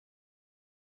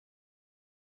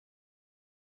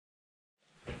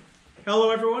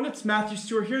Hello everyone, it's Matthew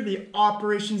Stewart here, the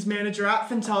Operations Manager at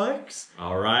Fintelix.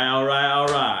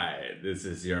 Alright. This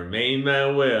is your main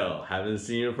man, Will. Haven't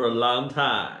seen you for a long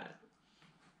time.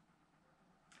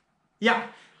 Yeah,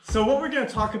 so what we're going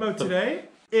to talk about today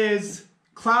is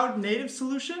cloud native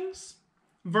solutions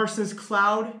versus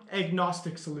cloud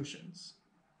agnostic solutions.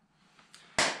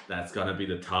 That's gonna be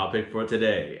the topic for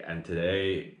today, and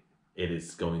today it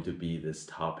is going to be this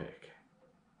topic.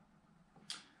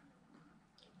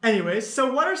 Anyways,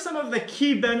 so what are some of the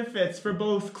key benefits for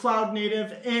both cloud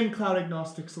native and cloud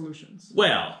agnostic solutions?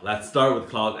 Well, let's start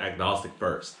with cloud agnostic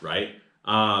first, right?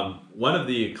 One of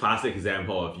the classic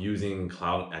example of using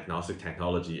cloud agnostic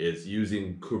technology is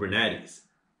using Kubernetes.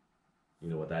 You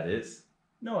know what that is?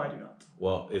 No, I do not.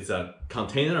 Well, it's a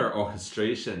container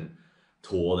orchestration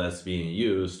tool that's being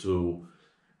used to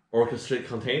orchestrate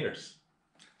containers.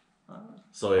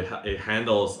 So it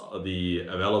handles the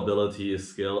availability,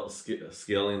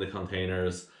 scaling the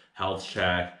containers, health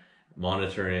check,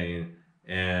 monitoring,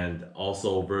 and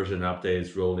also version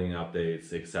updates, rolling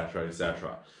updates, etc.,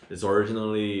 etc. It's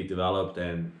originally developed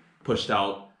and pushed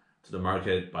out to the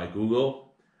market by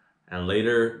Google, and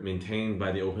later maintained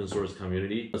by the open source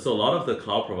community. So a lot of the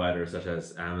cloud providers, such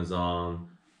as Amazon,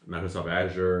 Microsoft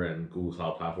Azure, and Google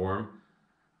Cloud Platform,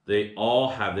 they all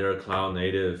have their cloud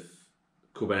native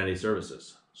Kubernetes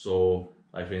services. So,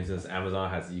 like for instance, Amazon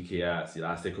has EKS,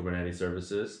 Elastic Kubernetes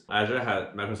Services.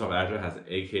 Microsoft Azure has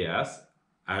AKS,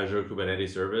 Azure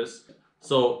Kubernetes Service.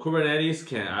 So Kubernetes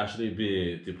can actually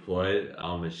be deployed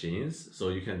on machines. So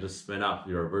you can just spin up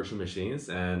your virtual machines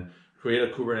and create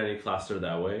a Kubernetes cluster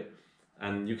that way.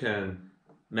 And you can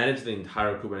manage the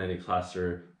entire Kubernetes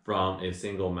cluster from a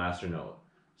single master node.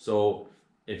 So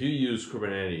if you use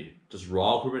Kubernetes, just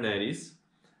raw Kubernetes,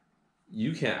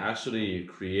 you can actually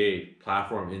create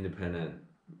platform-independent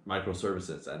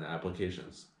microservices and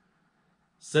applications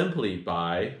simply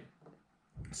by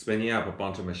spinning up a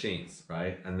bunch of machines,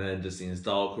 right? And then just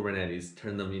install Kubernetes,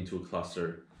 turn them into a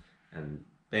cluster, and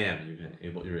bam,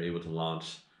 you're able to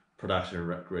launch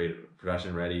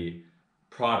production-ready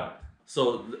product.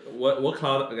 So what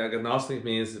cloud agnostic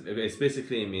means? It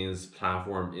basically means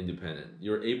platform independent.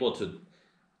 You're able to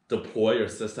deploy your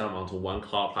system onto one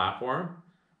cloud platform,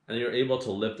 and you're able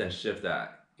to lift and shift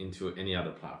that into any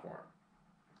other platform,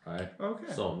 right?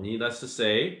 Okay. So needless to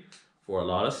say, for a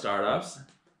lot of startups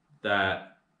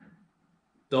that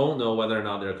don't know whether or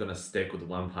not they're going to stick with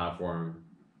one platform,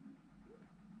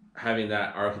 having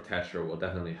that architecture will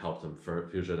definitely help them for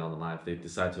future down the line if they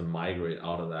decide to migrate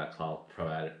out of that cloud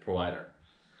provider.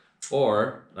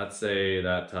 Or let's say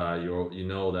that you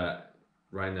know that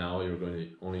right now you're going to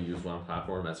only use one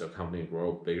platform. As your company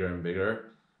grow bigger and bigger,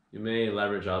 you may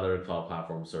leverage other cloud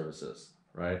platform services,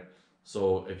 right?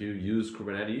 So if you use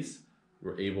Kubernetes,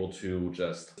 you're able to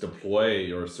just deploy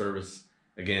your service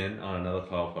again on another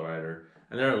cloud provider.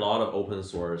 And there are a lot of open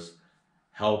source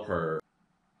helper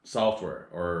software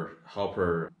or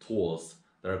helper tools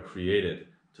that are created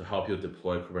to help you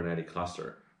deploy Kubernetes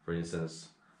cluster. For instance,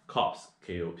 KOPS,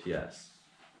 K-O-P-S.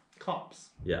 KOPS.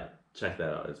 Yeah, check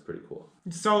that out. It's pretty cool.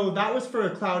 So that was for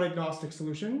cloud agnostic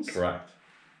solutions. Correct.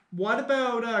 What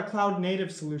about cloud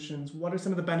native solutions? What are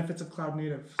some of the benefits of cloud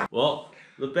native? Well,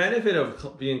 the benefit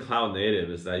of being cloud native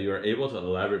is that you are able to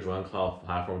leverage one cloud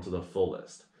platform to the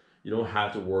fullest. You don't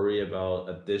have to worry about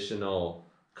additional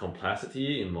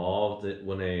complexity involved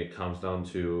when it comes down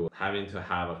to having to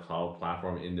have a cloud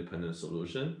platform independent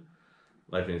solution,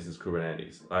 like for instance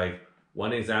Kubernetes. Like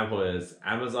one example is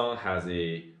Amazon has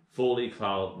a fully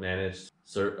cloud managed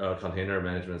container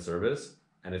management service,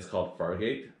 and it's called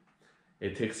Fargate.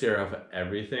 It takes care of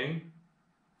everything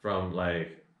from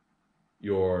like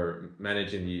your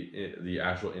managing the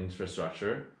actual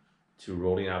infrastructure to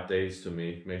rolling updates to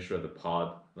make sure the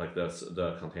pod, like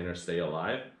the containers stay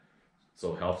alive.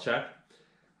 So health check.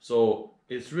 So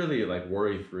it's really like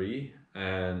worry free,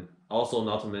 and also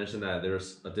not to mention that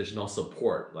there's additional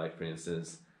support. Like for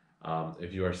instance,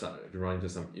 if you're running into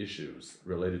some issues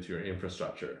related to your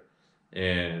infrastructure,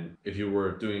 and if you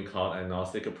were doing cloud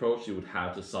agnostic approach, you would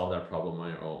have to solve that problem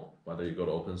on your own. Whether you go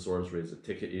to open source, raise a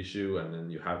ticket issue, and then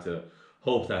you have to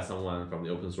hope that someone from the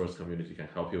open source community can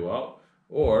help you out,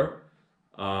 or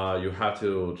you have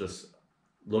to just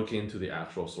look into the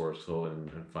actual source code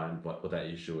and find what that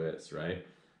issue is, right?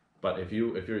 But if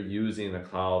you're using a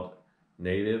cloud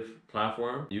native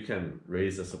platform, you can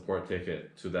raise a support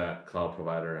ticket to that cloud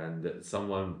provider, and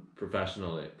someone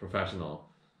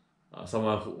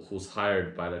someone who's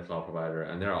hired by the cloud provider,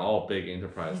 and they're all big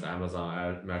enterprise,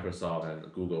 Amazon, Microsoft,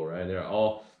 and Google, right? They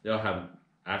all have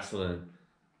excellent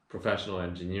professional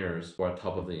engineers who are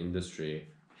top of the industry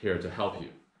here to help you.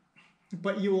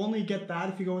 But you only get that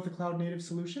if you go with a cloud native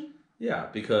solution? Yeah,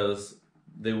 because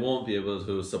they won't be able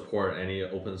to support any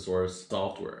open source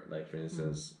software. Like for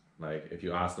instance, like if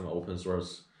you ask them open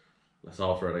source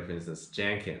software, like for instance,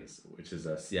 Jenkins, which is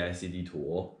a CI/CD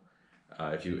tool.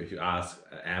 If you ask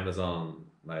Amazon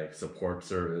like support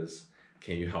service,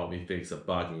 can you help me fix a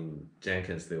bug in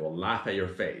Jenkins? They will laugh at your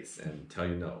face and tell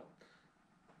you no.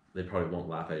 They probably won't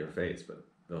laugh at your face, but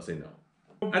they'll say no.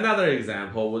 Another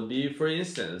example would be, for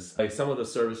instance, like some of the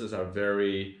services are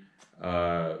very,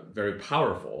 very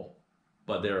powerful,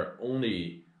 but they're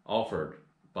only offered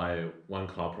by one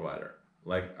cloud provider.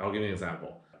 Like I'll give you an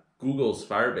example. Google's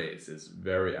Firebase is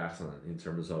very excellent in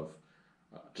terms of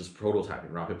just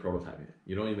prototyping, rapid prototyping.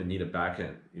 You don't even need a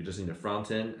backend. You just need a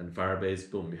front end and Firebase,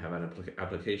 boom, you have an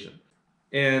application.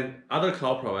 And other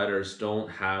cloud providers don't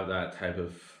have that type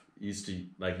of easy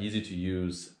to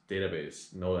use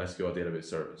database, no SQL database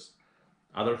service.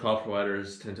 Other cloud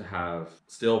providers tend to have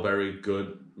still very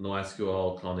good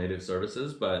NoSQL cloud native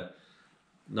services, but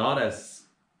not as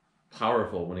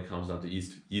powerful when it comes down to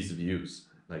ease of use.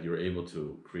 Like you're able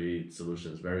to create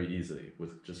solutions very easily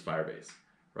with just Firebase,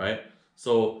 right?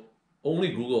 So only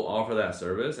Google offer that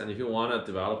service. And if you want to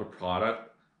develop a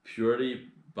product purely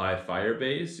by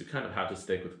Firebase, you kind of have to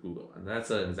stick with Google. And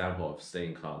that's an example of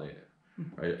staying cloud native,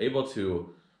 right? You're able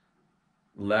to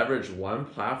leverage one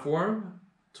platform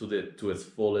to its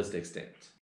fullest extent.